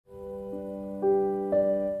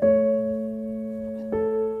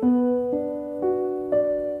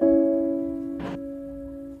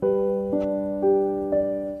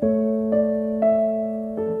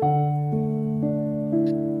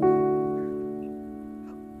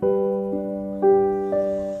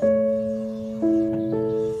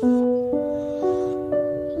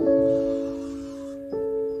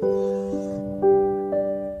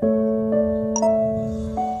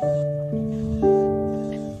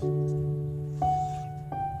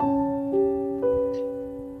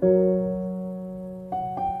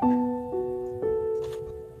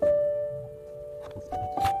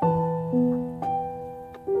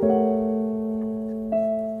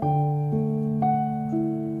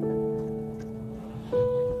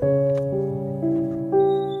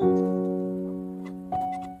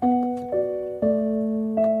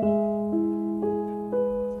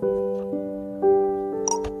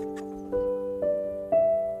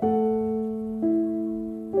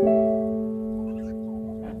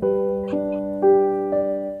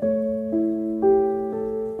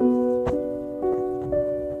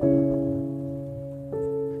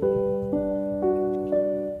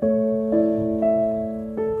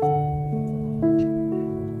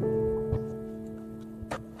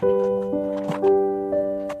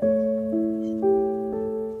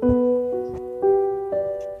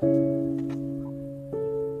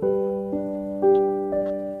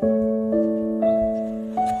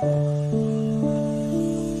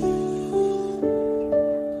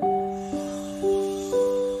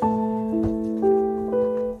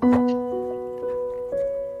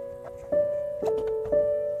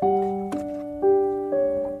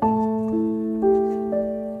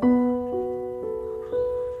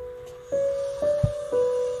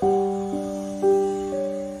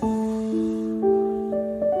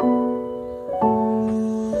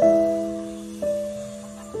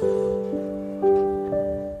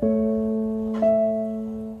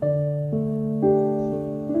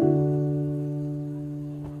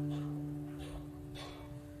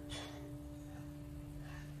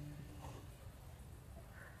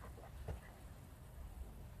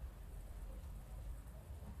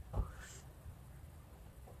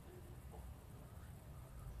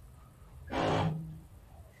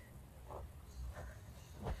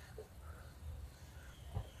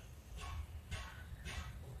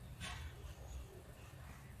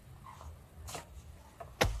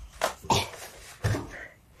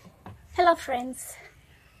Hello friends,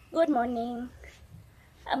 good morning.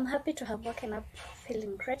 I'm happy to have woken up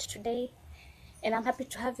feeling great today, and I'm happy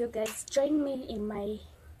to have you guys join me in my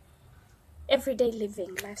everyday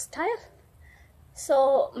living lifestyle.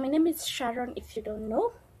 So my name is Sharon, if you don't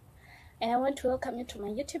know, and I want to welcome you to my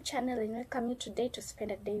YouTube channel and welcome you today to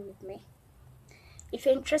spend a day with me. If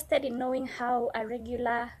you're interested in knowing how a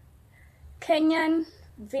regular Kenyan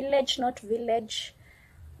village, not village,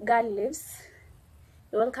 girl lives,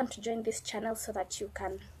 you're welcome to join this channel so that you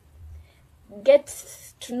can get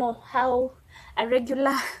to know how a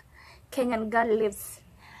regular Kenyan girl lives.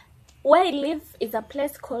 Where I live is a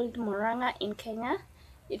place called Murang'a in Kenya.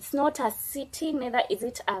 It's not a city, neither is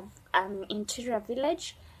it an interior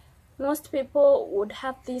village. Most people would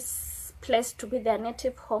have this place to be their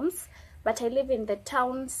native homes, but I live in the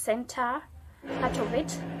town center part of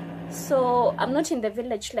it. So I'm not in the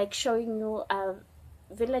village like showing you a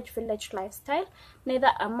village lifestyle, neither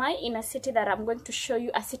am I in a city that I'm going to show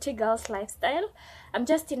you a city girl's lifestyle. I'm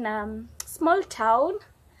just in a small town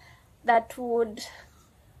that would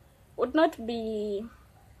not be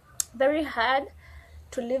very hard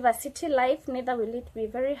to live a city life, neither will it be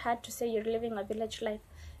very hard to say you're living a village life.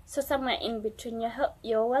 So somewhere in between.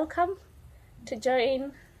 You're welcome to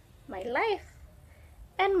join my life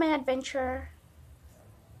and my adventure.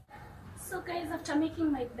 So guys, after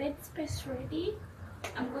making my bed space ready,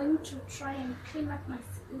 I'm going to try and clean up my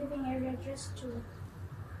living area just to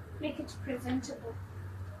make it presentable.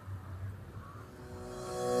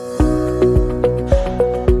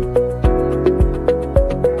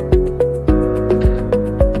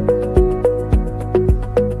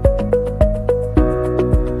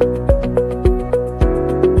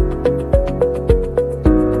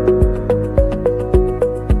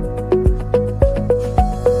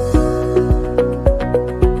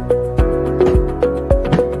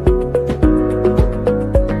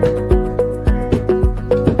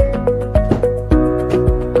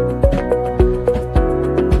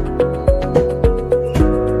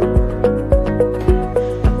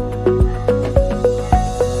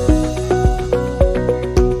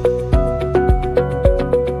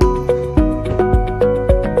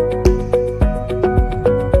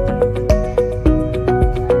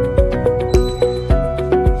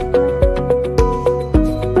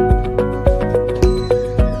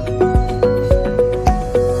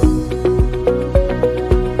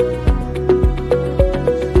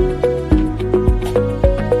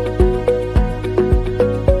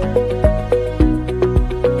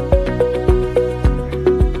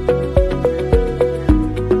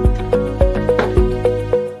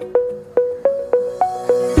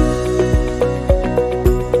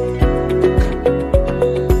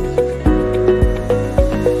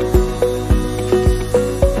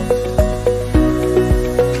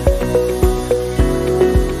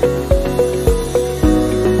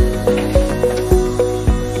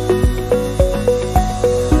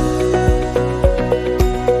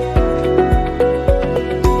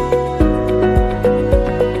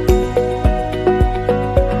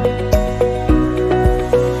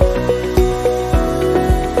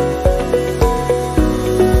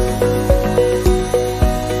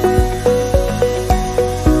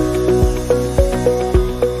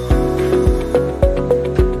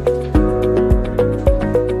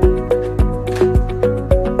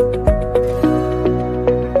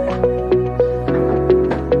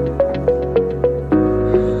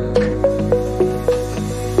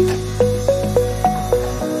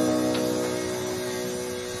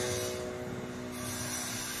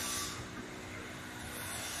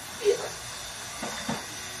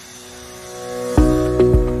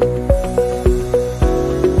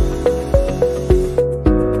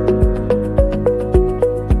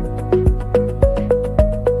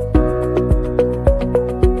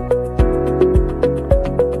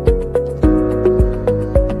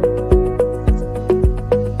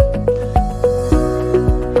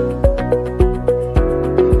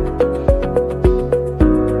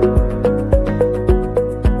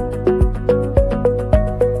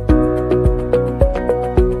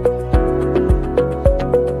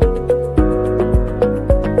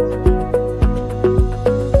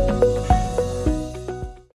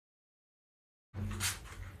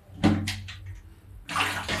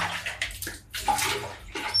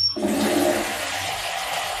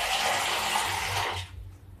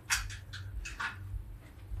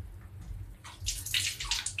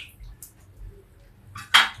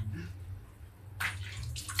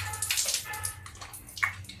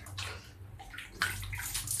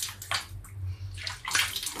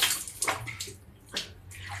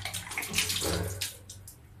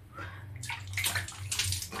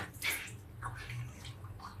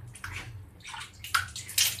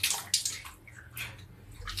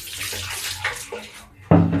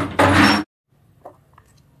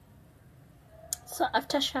 So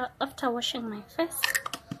after washing my face,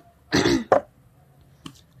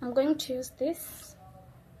 I'm going to use this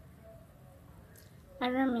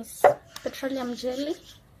Aramis petroleum jelly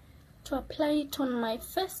to apply it on my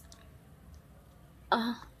face,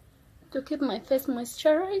 to keep my face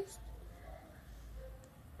moisturized.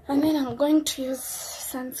 And then I'm going to use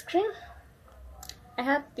sunscreen. I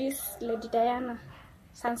have this Lady Diana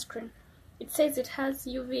sunscreen. It says it has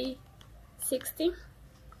UV 60.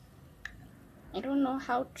 I don't know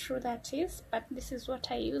how true that is, but this is what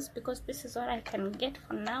I use because this is what I can get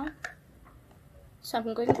for now. So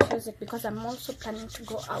I'm going to use it because I'm also planning to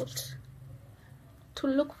go out to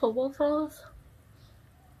look for waffles.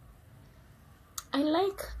 I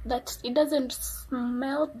like that it doesn't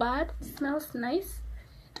smell bad, it smells nice.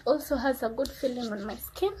 It also has a good feeling on my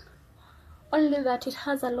skin, only that it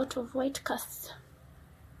has a lot of white casts.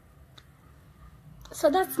 So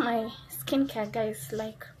that's my skincare, guys.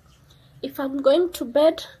 Like, if I'm going to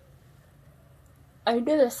bed, I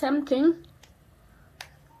do the same thing.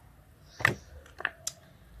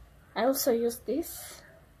 I also use this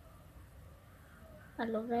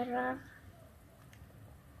aloe vera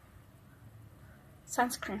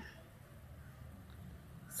sun cream.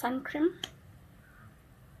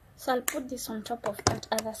 So I'll put this on top of that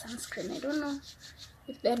other sunscreen. I don't know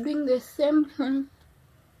if they're doing the same thing.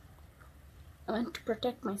 I want to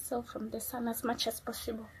protect myself from the sun as much as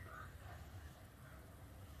possible.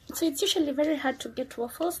 So it's usually very hard to get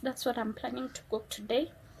waffles. That's what I'm planning to cook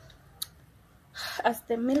today as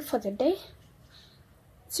the meal for the day.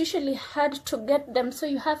 It's usually hard to get them, so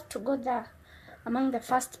you have to go there among the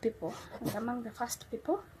first people.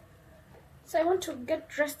 So I want to get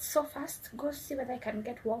dressed so fast, go see whether I can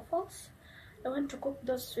get waffles. I want to cook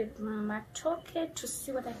those with matoke to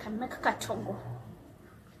see whether I can make katogo.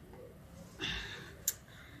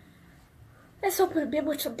 Let's hope we'll be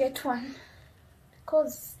able to get one,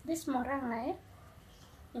 because this moranga,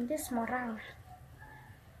 in this moranga,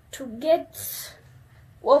 to get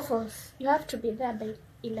waffles, you have to be there by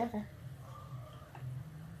 11.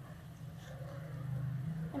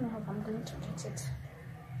 I don't know how I'm going to get it.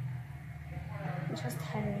 I'm just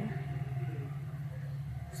hurrying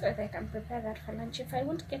so that I can prepare that for lunch. If I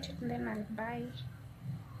won't get it, then I'll buy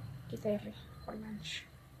githeri for lunch.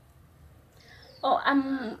 Oh,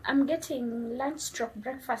 I'm getting lunch stroke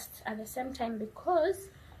breakfast at the same time because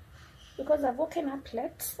I've woken up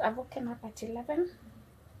late. I've woken up at 11,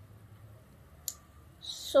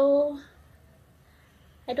 so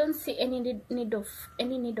I don't see any need of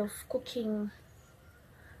cooking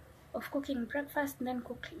breakfast and then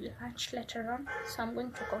cook lunch later on. So I'm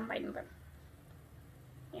going to combine them.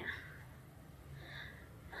 Yeah,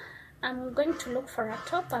 I'm going to look for a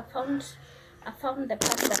top. I found the pant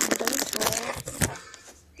that I'm going to wear.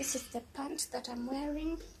 This is the pant that I'm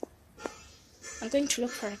wearing. I'm going to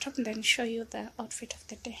look for a top and then show you the outfit of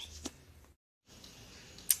the day.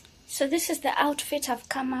 So this is the outfit I've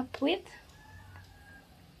come up with.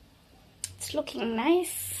 It's looking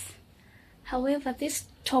nice. However, this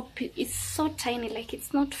top is so tiny, like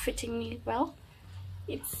it's not fitting me well.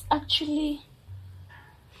 It's actually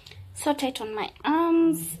so tight on my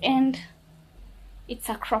arms, and it's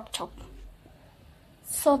a crop top.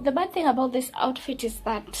 So the bad thing about this outfit is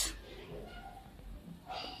that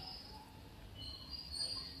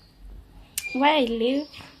where I live,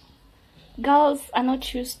 girls are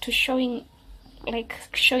not used to showing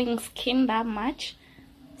skin that much.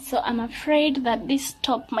 So I'm afraid that this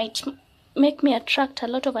top might make me attract a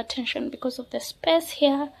lot of attention because of the space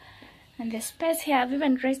here and the space here. I've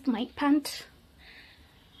even raised my pant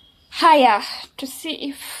higher to see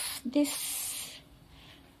if this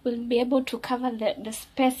will be able to cover the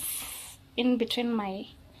space in between my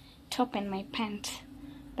top and my pant,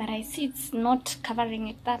 but I see it's not covering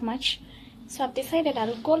it that much. So I've decided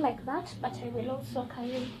I'll go like that, but I will also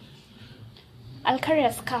carry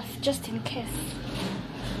a scarf just in case.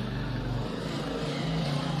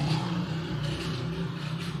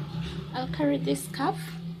 I'll carry this scarf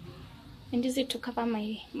and use it to cover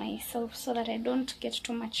myself so that I don't get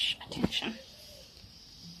too much attention.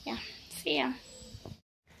 Yeah, see ya.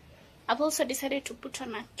 I've also decided to put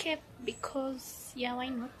on a cape because, yeah, why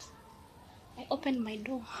not? I opened my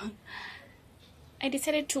door. I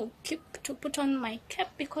decided to put on my cape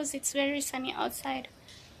because it's very sunny outside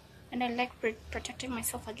and I like protecting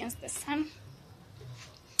myself against the sun.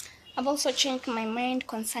 I've also changed my mind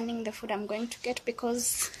concerning the food I'm going to get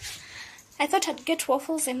because I thought I'd get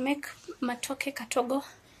waffles and make matoke katogo,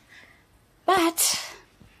 but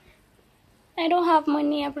I don't have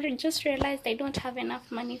money. I've just realized I don't have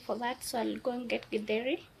enough money for that, so I'll go and get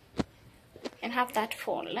githeri and have that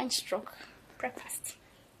for lunch stroke breakfast.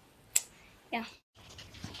 Yeah.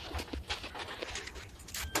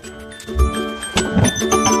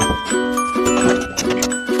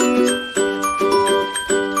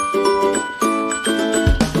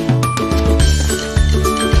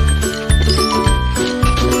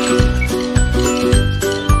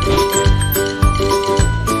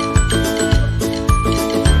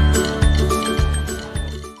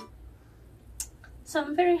 So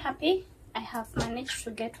I'm very happy. I have managed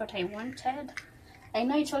to get what I wanted. I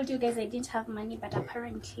know I told you guys I didn't have money, but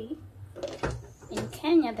apparently in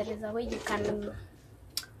Kenya there is a way you can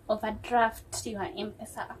overdraft your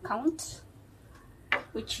M-Pesa account,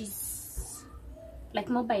 which is like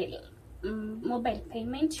mobile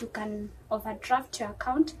payment. You can overdraft your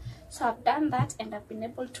account. So I've done that, and I've been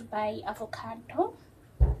able to buy avocado,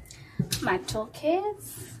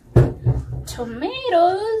 matokes,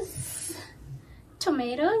 tomatoes,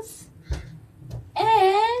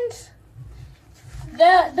 and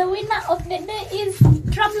the winner of the day is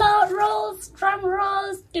drum rolls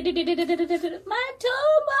matumbo.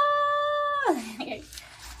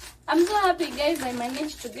 I'm so happy, guys. I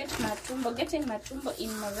managed to get matumbo. Getting matumbo in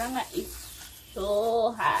Murang'a is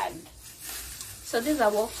so hard. So these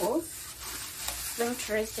are waffles. I'm going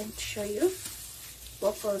to raise them to show you.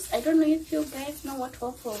 Waffles. I don't know if you guys know what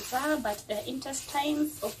waffles are, but the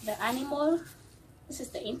intestines of the animal. This is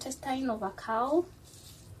the intestine of a cow.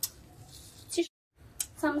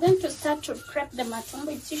 So I'm going to start to prep the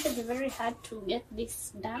matumbo. It's usually very hard to get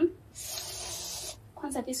this done.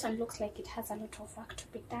 Kwanza, this one looks like it has a lot of work to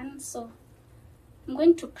be done. So I'm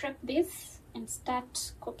going to prep this and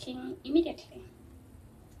start cooking immediately.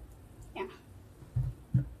 Yeah.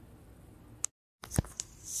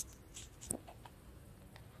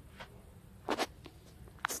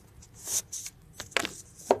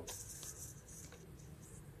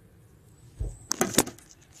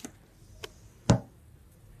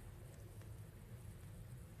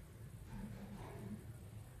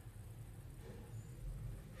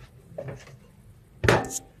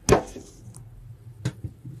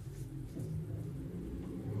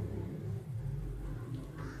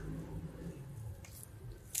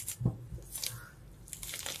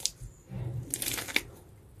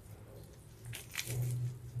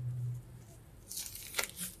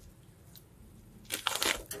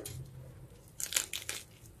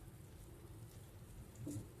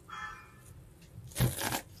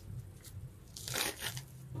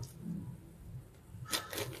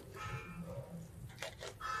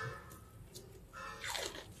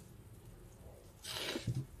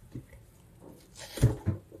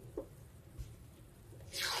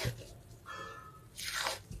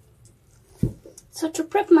 So to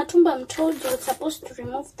prep matumbo, I'm told you're supposed to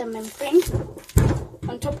remove the membrane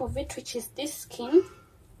on top of it, which is this skin.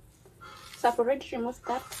 So I've already removed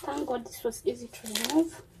that. Thank God this was easy to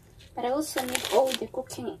remove. But I also need all the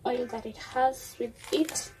cooking oil that it has with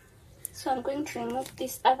it. So I'm going to remove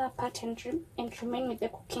this other part and remain with the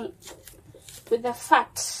cooking, with the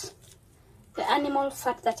fat, the animal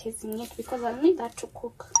fat that is in it, because I'll need that to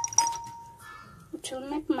cook. It will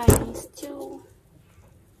make my stew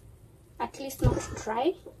at least not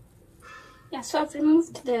dry. Yeah, so I've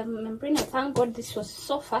removed the membrane. Thank God this was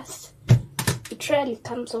so fast. It rarely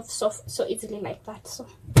comes off so easily like that. So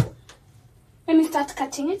let me start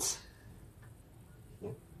cutting it,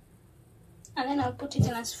 and then I'll put it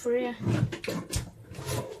in a sufuria.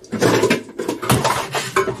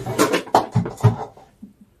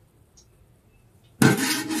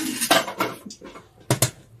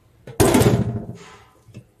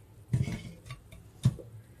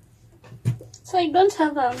 So I don't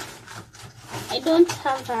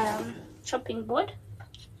have a chopping board,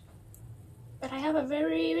 but I have a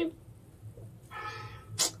very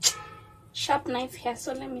sharp knife here.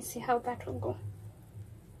 So let me see how that will go.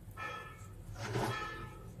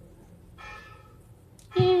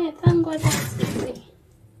 Yeah, thank God that's easy.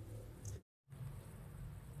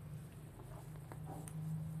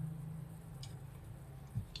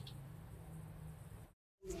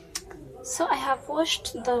 So I have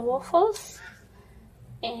washed the waffles,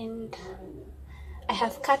 and I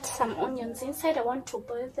have cut some onions inside. I want to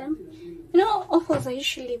boil them. You know, waffles are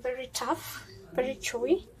usually very tough, very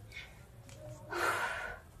chewy.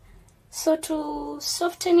 So to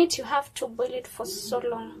soften it, you have to boil it for so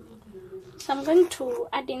long. So I'm going to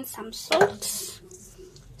add in some salt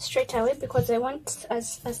straight away, because I want,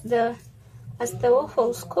 as the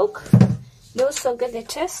waffles cook, they also get the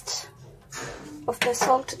taste of the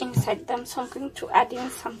salt inside them. So I'm going to add in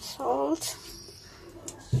some salt.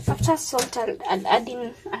 After salt, I'll add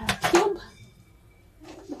in a cube,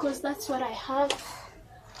 because that's what I have.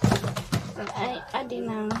 And I add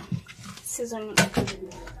in seasoning.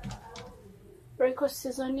 Royco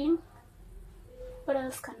seasoning. What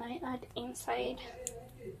else can I add inside?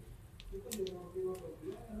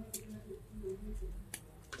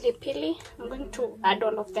 Pili. I'm going to add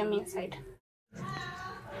all of them inside.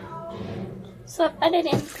 So I've added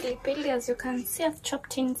in pili. As you can see, I've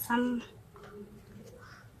chopped in some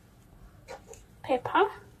pepper,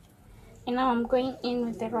 and now I'm going in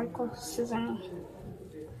with the Royco seasoning.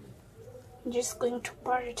 I'm just going to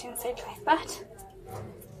pour it inside like that.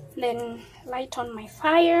 Then light on my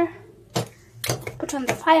fire, put on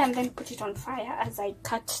the fire, and then put it on fire as I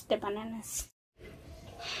cut the bananas.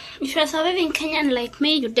 If you're surviving Kenyan like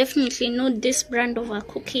me, you definitely know this brand of a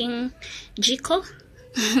cooking jiko.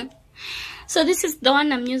 So this is the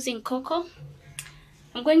one I'm using, Coco.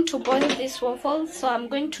 I'm going to boil these waffles, so I'm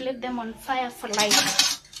going to leave them on fire for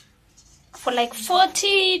like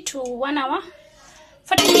 40 to 1 hour.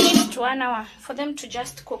 40 minutes to 1 hour for them to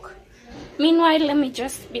just cook. Meanwhile, let me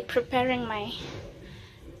just be preparing my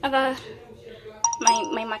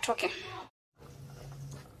matoke.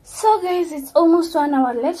 So guys, it's almost 1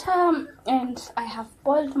 hour later, and I have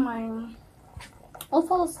boiled my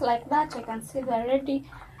waffles like that. I can see they're ready.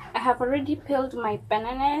 I have already peeled my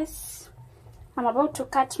bananas. I'm about to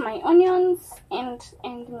cut my onions and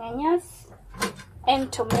nyanyas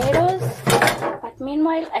and tomatoes, but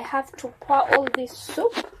meanwhile I have to pour all this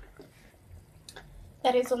soup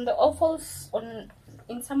that is on the waffles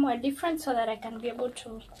in somewhere different so that I can be able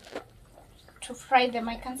to fry them.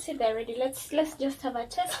 I can see they're ready. Let's just have a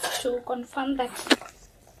test to confirm that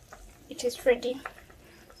it is ready.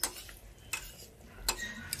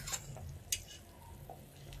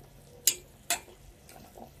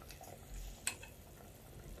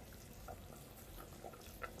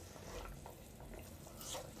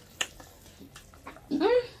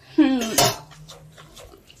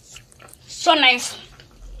 So nice.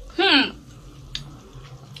 You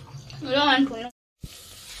don't want to know.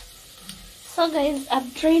 So guys,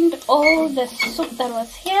 I've drained all the soup that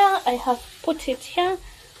was here. I have put it here.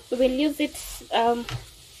 We will use it.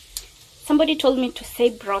 Somebody told me to say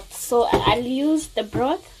broth, so I'll use the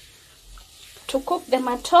broth to cook the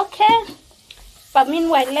matoke. But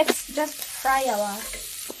meanwhile, let's just fry our.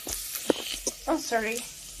 Oh, sorry.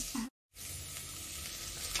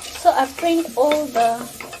 So I've drained all the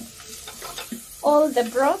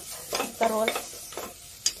broth that was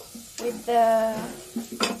with the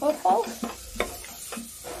waffles.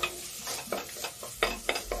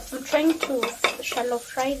 I'm trying to shallow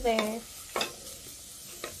fry the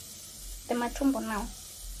matumbo now.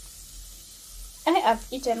 I have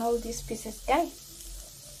eaten all these pieces, guys.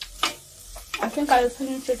 I think I'll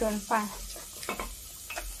finish it on fire.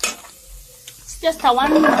 It's just a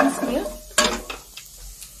 1 month meal.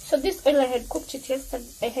 So this oil I had cooked it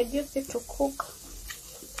yesterday. I had used it to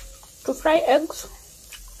fry eggs.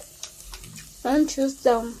 I don't use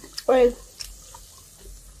the oil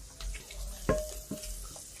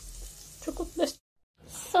to cook this.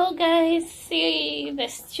 So guys, see, the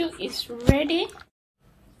stew is ready.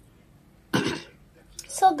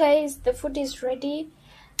 So guys, the food is ready.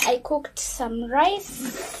 I cooked some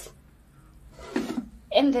rice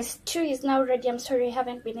and the stew is now ready. I'm sorry I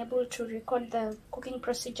haven't been able to record the cooking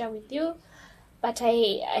procedure with you, but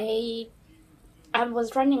I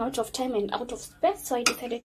was running out of time and out of space, so I decided